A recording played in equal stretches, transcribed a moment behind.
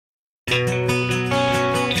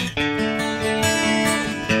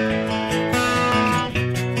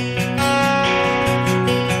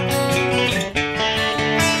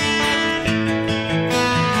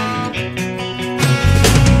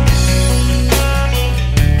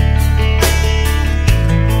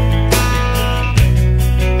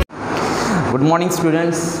Good morning,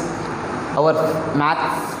 students. Our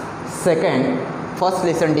maths first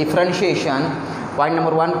lesson, differentiation. Point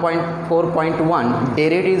number 1.4.1,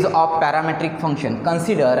 derivatives of parametric function.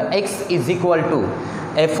 Consider x is equal to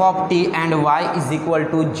f of t and y is equal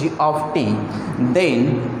to g of t.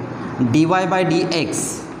 Then dy by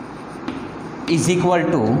dx is equal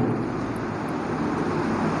to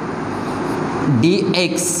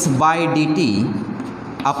dx by dt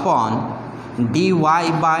upon dy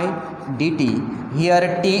by dt.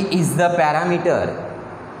 Here t is the parameter,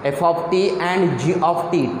 f of t and g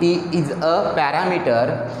of t. T is a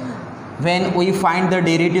parameter. When we find the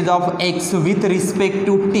derivatives of x with respect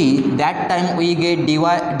to t, that time we get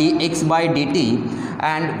dx by dt,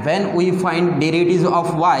 and when we find derivatives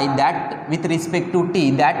of y that with respect to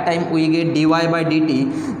t, that time we get dy by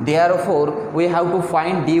dt. Therefore we have to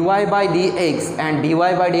find dy by dx, and dy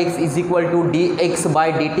by dx is equal to dx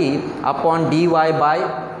by dt upon dy by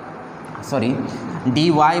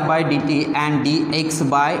dt and dx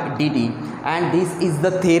by dt. And this is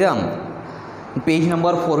the theorem. Page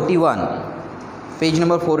number 41.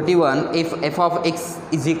 If f of x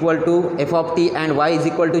is equal to f of t and y is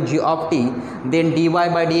equal to g of t, then dy by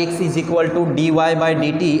dx is equal to dy by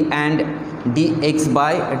dt and dx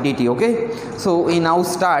by dt. Okay, so we now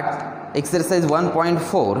start exercise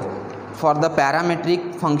 1.4 for the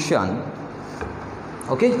parametric function.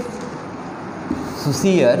 Okay, so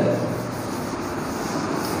see here,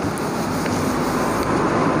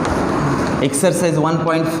 exercise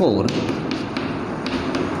 1.4,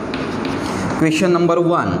 question number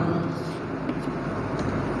 1.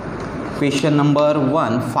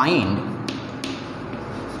 Find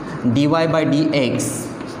dy by dx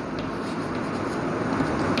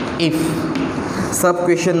if sub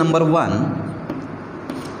question number 1,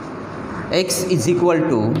 x is equal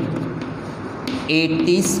to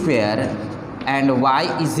 80 square and y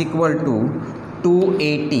is equal to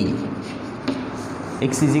 280.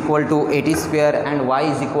 X is equal to 80 square and y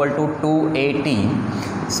is equal to 280.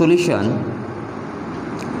 Solution: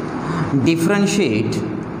 differentiate.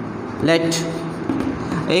 Let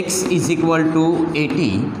x is equal to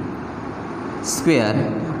 80 square,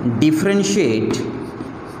 differentiate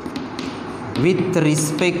with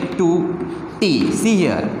respect to t. See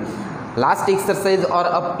here, last exercise or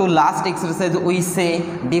up to last exercise we say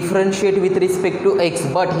differentiate with respect to x,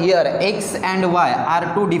 but here x and y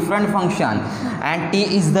are two different functions and t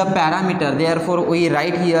is the parameter. Therefore we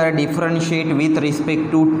write here differentiate with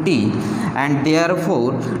respect to t, and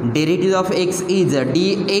therefore derivative of x is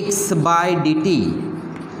dx by dt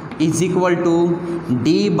is equal to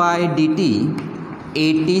d by dt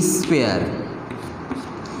 80 square,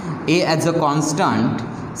 a as a constant.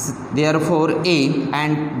 Therefore a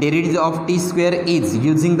and derivative of t square is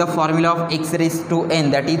using the formula of x raised to n,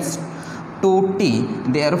 that is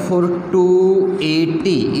 2t. Therefore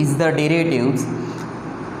 280 is the derivatives.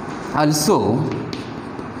 Also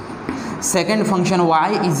second function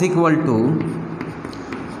y is equal to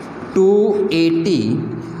 280.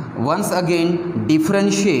 Once again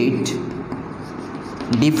differentiate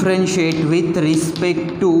with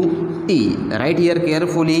respect to t. Right here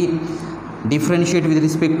carefully, differentiate with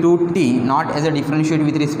respect to t, not as a differentiate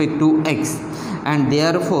with respect to x, and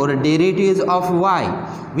therefore derivatives of y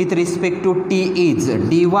with respect to t is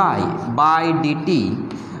dy by dt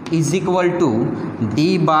is equal to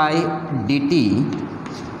d by dt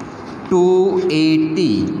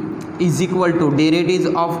 280 is equal to derivatives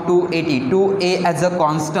of 280, 2a as a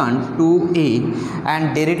constant 2a,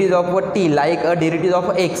 and derivative of what t like a derivative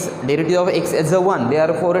of x as a 1,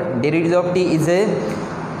 therefore derivative of t is a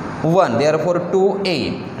 1, therefore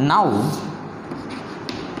 2a.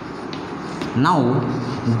 Now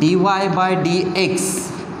dy by dx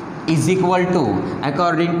is equal to,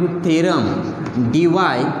 according to theorem, dy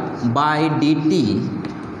by dt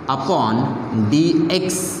upon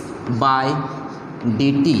dx by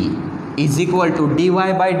dt is equal to dy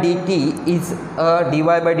by dt is dy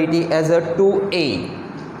by dt as a 2a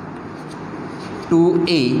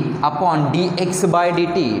upon dx by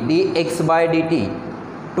dt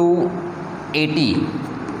 280.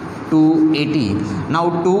 Now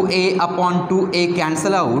 2a upon 2a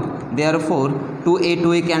cancel out, therefore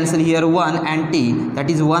 2a cancel here 1 and t, that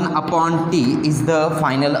is 1 upon t is the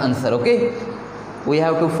final answer. Okay, we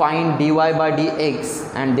have to find dy by dx,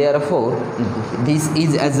 and therefore this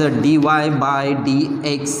is as a dy by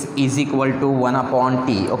dx is equal to 1 upon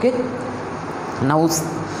t. Okay, now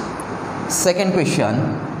second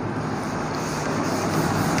question.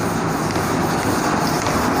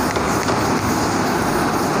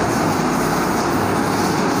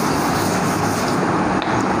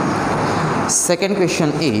 Second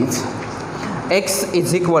question is x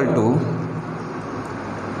is equal to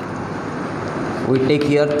We take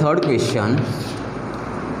here third question.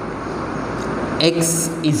 X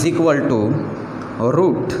is equal to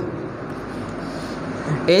root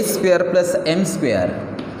a square plus m square.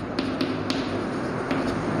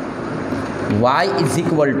 Y is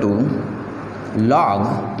equal to log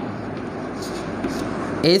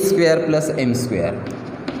a square plus m square.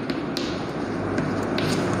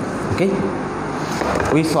 Okay,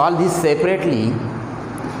 we solve this separately.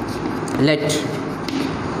 Let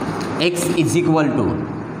x is equal to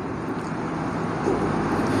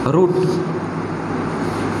root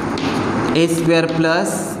a square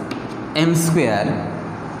plus m square.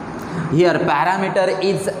 Here parameter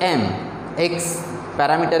is m, x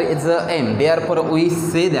parameter is m, therefore we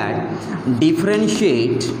say that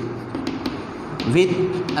differentiate with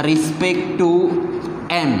respect to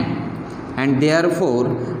m, and therefore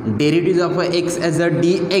derivative of x as a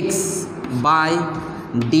dx by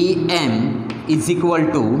dm is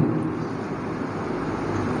equal to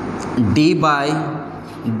d by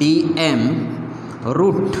dm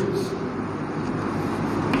root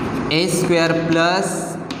a square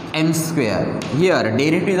plus m square. Here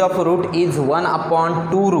derivative of root is 1 upon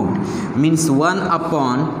 2 root, means 1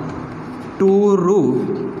 upon 2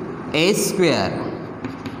 root a square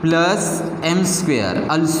plus m square.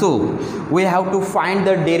 Also we have to find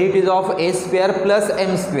the derivative of a square plus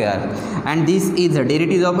m square, and this is the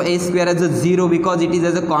derivative of a square as a 0 because it is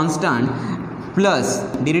as a constant, plus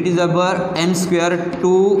derivative of m square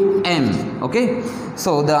 2m. Okay,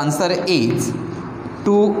 so the answer is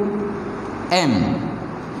 2m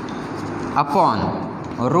upon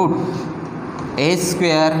root a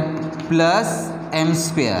square plus m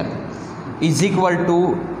square is equal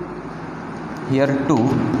to, here 2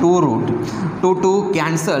 root 2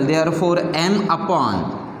 cancel, therefore m upon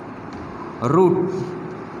root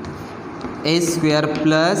a square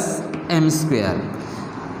plus m square.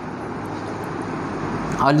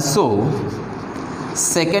 Also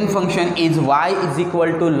second function is y is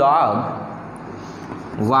equal to log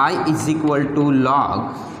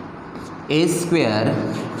a square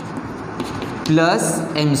plus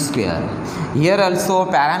m square. Here also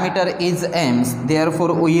parameter is m,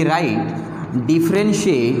 therefore we write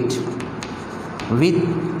differentiate with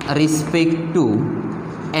respect to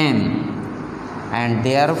m, and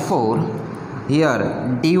therefore here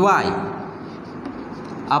dy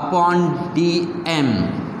upon dy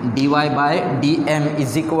by dm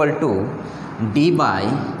is equal to d by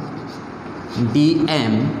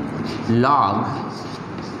dm log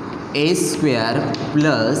a square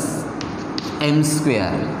plus m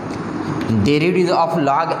square. Derivative of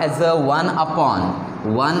log as a 1 upon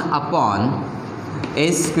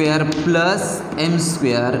a square plus m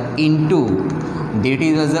square into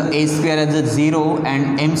derivative as a square as a 0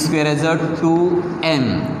 and m square as a 2m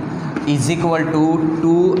is equal to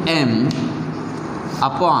 2m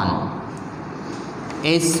upon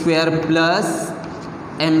a square plus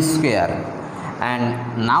m square. And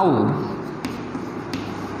now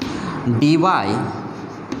dy by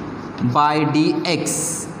dx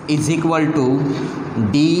is equal to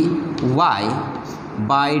dy by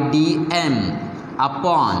dm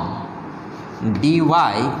upon dy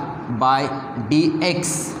by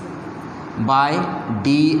dx by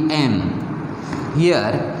dm.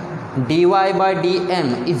 Here dy by dm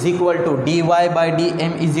is equal to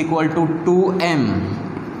 2m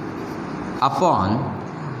upon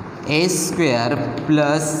a square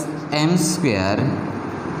plus m square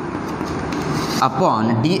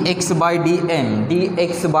upon dx by dm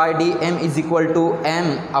is equal to m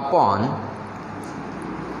upon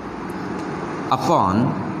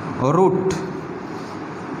root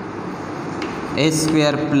a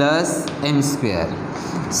square plus m square.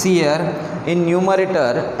 See here in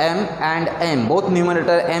numerator m and m, both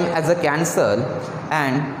numerator m as a cancel,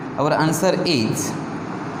 and our answer is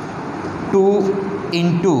 2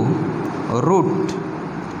 into root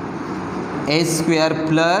a square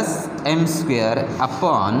plus m square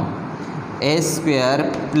upon a square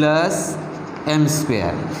plus m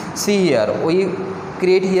square. See here we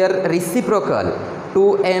create here reciprocal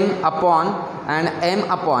 2m upon and m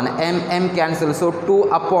upon m cancel, so 2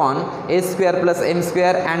 upon a square plus m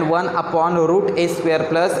square and 1 upon root a square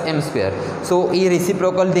plus m square. So we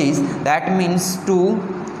reciprocal this, that means 2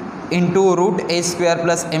 into root a square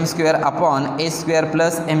plus m square upon a square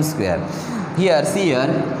plus m square. Here see here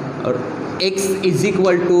x is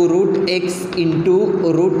equal to root x into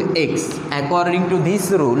root x. According to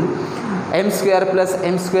this rule, m square plus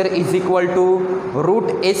m square is equal to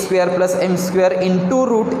root a square plus m square into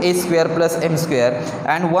root a square plus m square,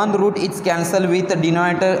 and one root is cancelled with the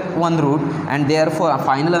denominator one root, and therefore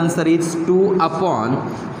final answer is 2 upon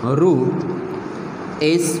root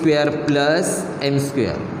a square plus m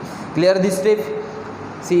square. Clear this step?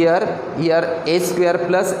 See here a square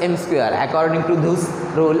plus m square. According to this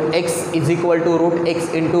rule, x is equal to root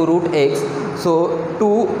x into root x. So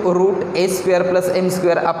 2 root a square plus m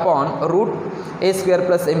square upon root a square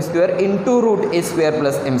plus m square into root a square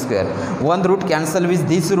plus m square. One root cancel with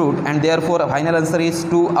this root, and therefore final answer is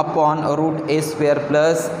 2 upon root a square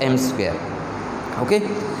plus m square. Okay.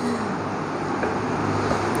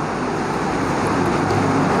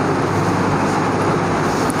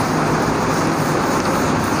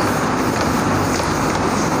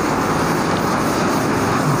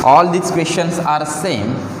 All these questions are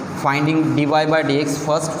same. Finding dy by dx,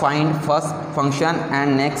 first find first function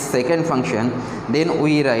and next second function, then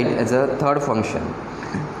we write as a third function.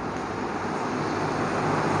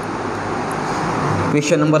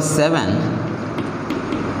 Question number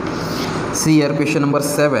 7. See here, question number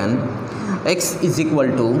 7. X is equal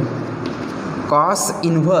to cos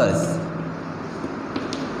inverse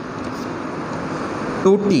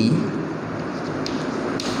 2t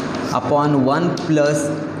upon 1 plus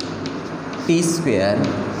t square.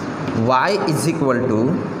 Y is equal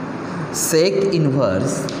to sec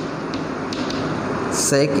inverse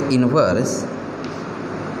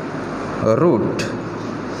root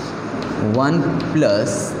 1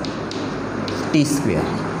 plus t square.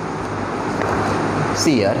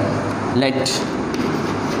 See here, let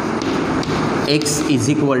x is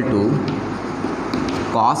equal to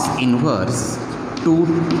cos inverse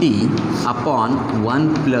 2t upon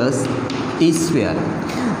 1 plus t square.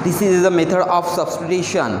 This is the method of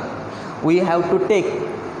substitution. We have to take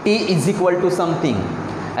t is equal to something.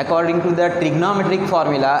 According to the trigonometric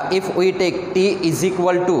formula, if we take t is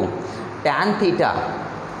equal to tan theta,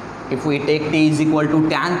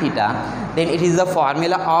 then it is the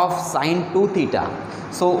formula of sin 2 theta.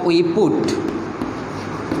 So we put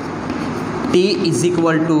t is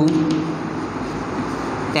equal to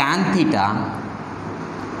tan theta,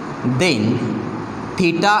 then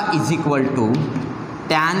theta is equal to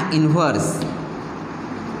tan inverse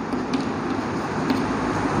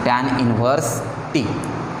t.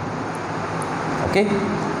 Okay,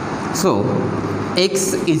 so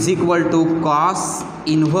x is equal to cos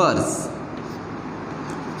inverse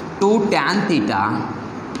 2 tan theta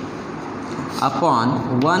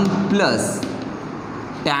upon 1 plus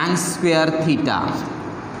tan square theta.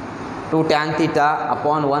 2 tan theta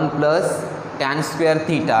upon 1 plus tan square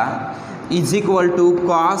theta is equal to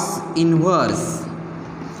cos inverse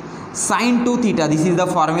sin 2 theta. This is the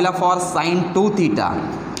formula for sin 2 theta.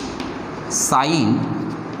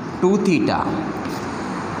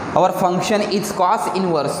 Our function is cos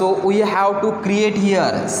inverse, so we have to create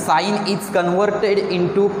here sin is converted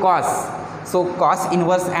into cos. So cos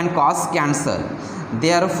inverse and cos cancel.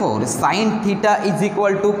 Therefore sin theta is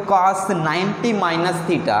equal to cos 90 minus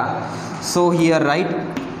theta. So here write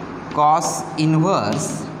cos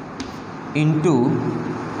inverse into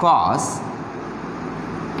cos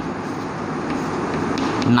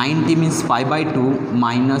 90 means pi by 2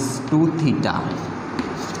 minus 2 theta.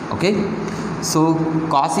 Okay, so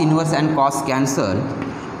cos inverse and cos cancel.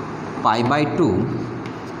 Pi by 2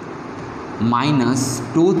 minus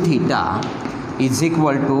 2 theta is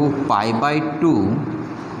equal to pi by 2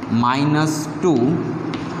 minus 2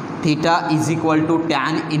 theta is equal to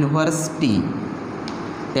tan inverse t.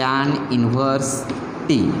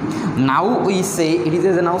 Now we say it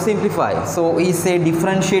is now simplify. So we say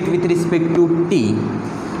differentiate with respect to t.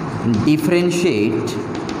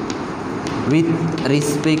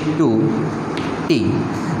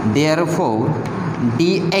 Therefore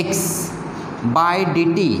dx by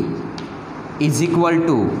dt is equal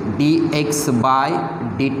to d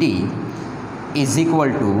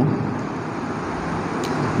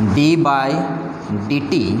by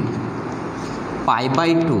dt pi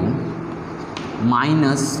by 2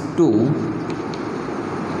 minus 2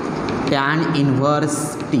 tan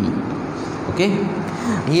inverse t. Okay,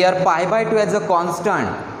 here pi by 2 as a constant,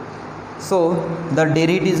 so the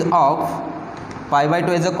derivative of pi by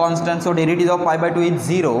 2 is a constant, so derivative of pi by 2 is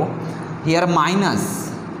 0. Here minus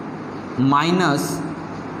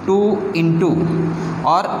 2 into,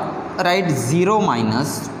 or write 0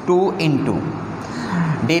 minus 2 into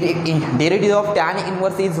derivative of tan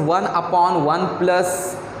inverse is 1 upon 1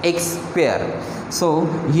 plus x square. So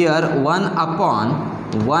here 1 upon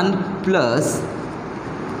 1 plus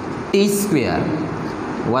t square,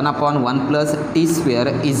 1 upon 1 plus t square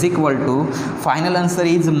is equal to, final answer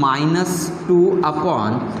is minus 2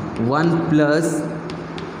 upon 1 plus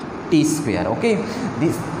t square. Okay,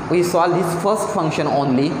 this we solve this first function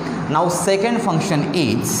only. Now second function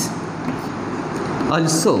is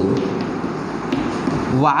also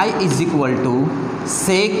y is equal to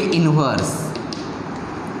sec inverse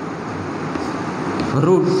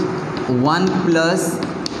root 1 plus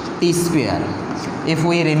t square. If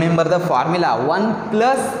we remember the formula, 1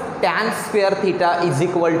 plus tan square theta is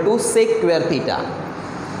equal to sec square theta.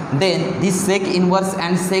 Then this sec inverse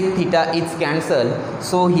and sec theta is cancelled.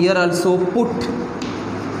 So here also put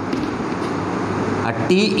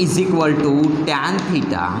t is equal to tan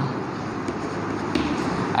theta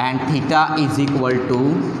and theta is equal to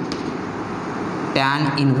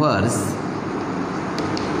tan inverse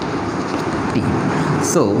t.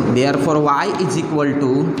 So therefore y is equal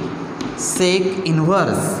to sec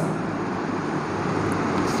inverse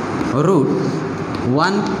root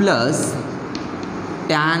 1 plus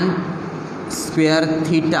tan square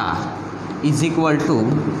theta is equal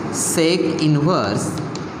to sec inverse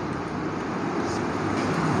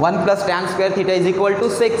 1 plus tan square theta is equal to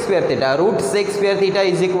sec square theta. Root sec square theta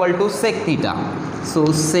is equal to sec theta.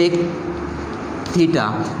 So sec theta.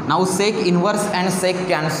 Now sec inverse and sec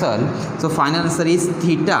cancel. So final answer is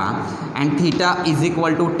theta, and theta is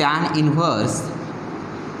equal to tan inverse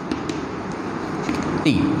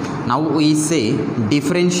t. Now we say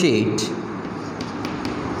differentiate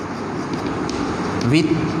with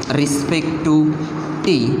respect to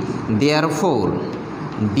t. Therefore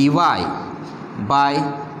dy by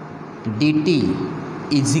dt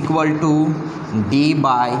is equal to d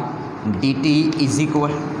by dt is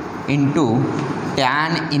equal into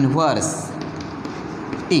tan inverse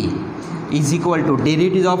t is equal to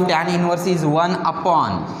derivative of tan inverse is 1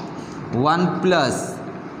 upon 1 plus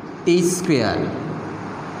t square.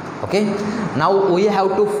 Okay, now we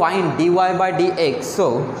have to find dy by dx.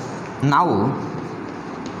 So now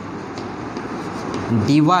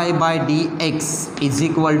dy by dx is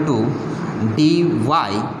equal to dy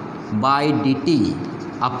by dt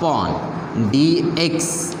upon dx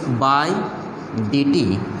by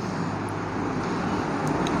dt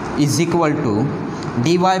is equal to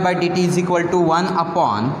dy by dt is equal to 1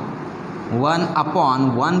 upon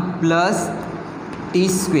 1 plus t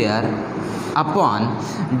square upon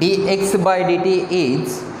dx by dt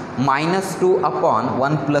is minus 2 upon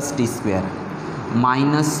 1 plus t square,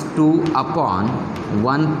 minus 2 upon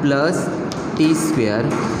 1 plus t square.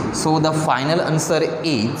 So the final answer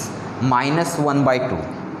is minus 1 by 2.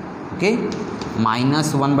 Okay,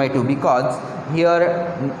 minus 1 by 2, because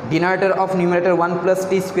here denominator of numerator 1 plus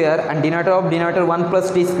t square and denominator of denominator 1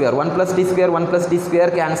 plus t square, 1 plus t square 1 plus t square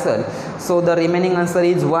cancel. So the remaining answer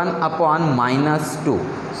is 1 upon minus 2.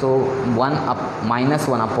 So 1 up minus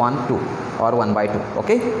 1 upon 2 or 1 by 2.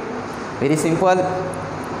 Okay, very simple.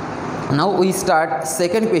 Now we start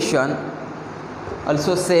second question.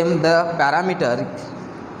 Also same the parameter.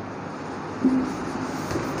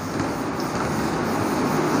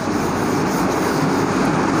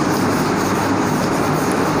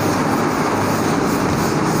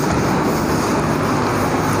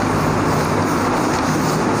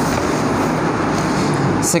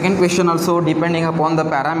 Second question also depending upon the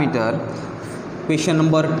parameter. Question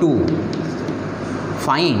number 2,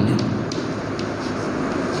 find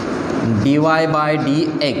dy by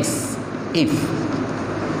dx if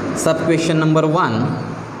sub question number 1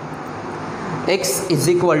 x is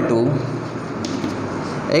equal to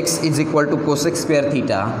cosec square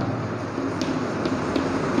theta,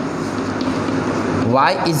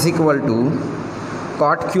 y is equal to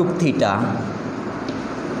cot cube theta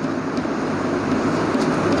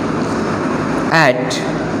at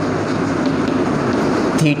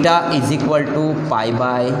theta is equal to pi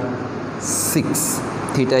by 6.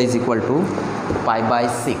 Theta is equal to pi by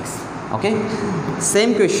 6. Okay,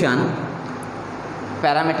 same question,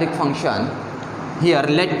 parametric function. Here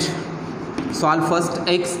let solve first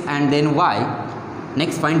x and then y,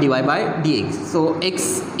 next find dy by dx. So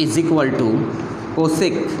x is equal to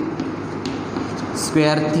cosec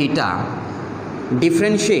square theta,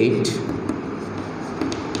 differentiate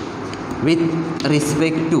with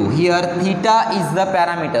respect to, here theta is the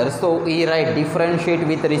parameter, so we write differentiate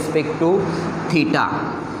with respect to theta.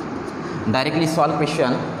 Directly solve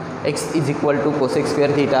question, x is equal to cosec square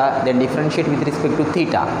theta, then differentiate with respect to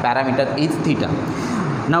theta, parameter is theta.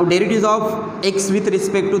 Now derivative of x with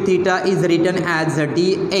respect to theta is written as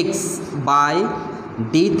dx by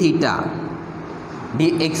d theta,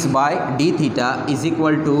 dx by d theta is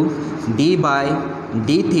equal to d by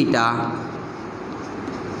d theta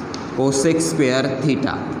cosec square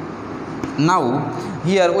theta. Now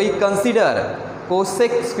here we consider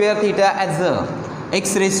cosec square theta as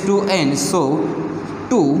x raised to n, so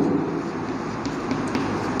 2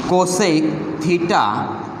 cosec theta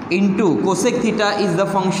into cosec theta is the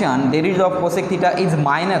function, derivative of cosec theta is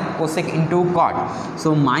minus cosec into cot,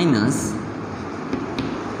 so minus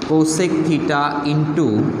cosec theta into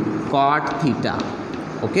cot theta.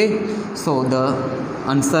 Okay, so the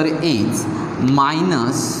answer is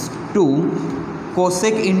minus 2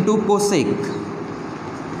 cosec into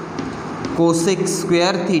cosec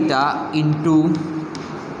square theta into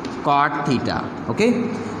cot theta. Okay,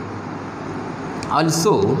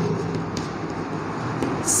 also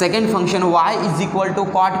second function y is equal to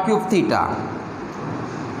cot cube theta.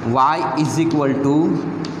 Y is equal to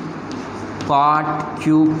cot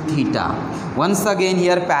cube theta. Once again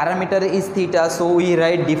here parameter is theta, so we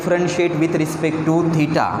write differentiate with respect to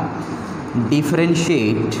theta.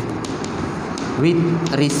 Differentiate with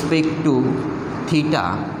respect to theta.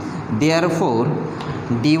 Therefore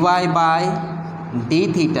dy by d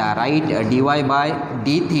theta, right? Dy by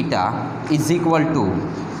d theta is equal to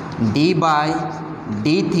d by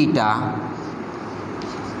d theta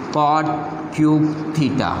cot cube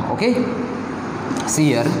theta. Okay, see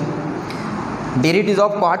here derivatives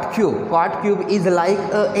of cot cube. Cot cube is like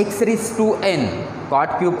x raised to n.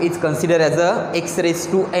 Cot cube is considered as a x raised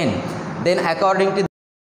to n. Then according to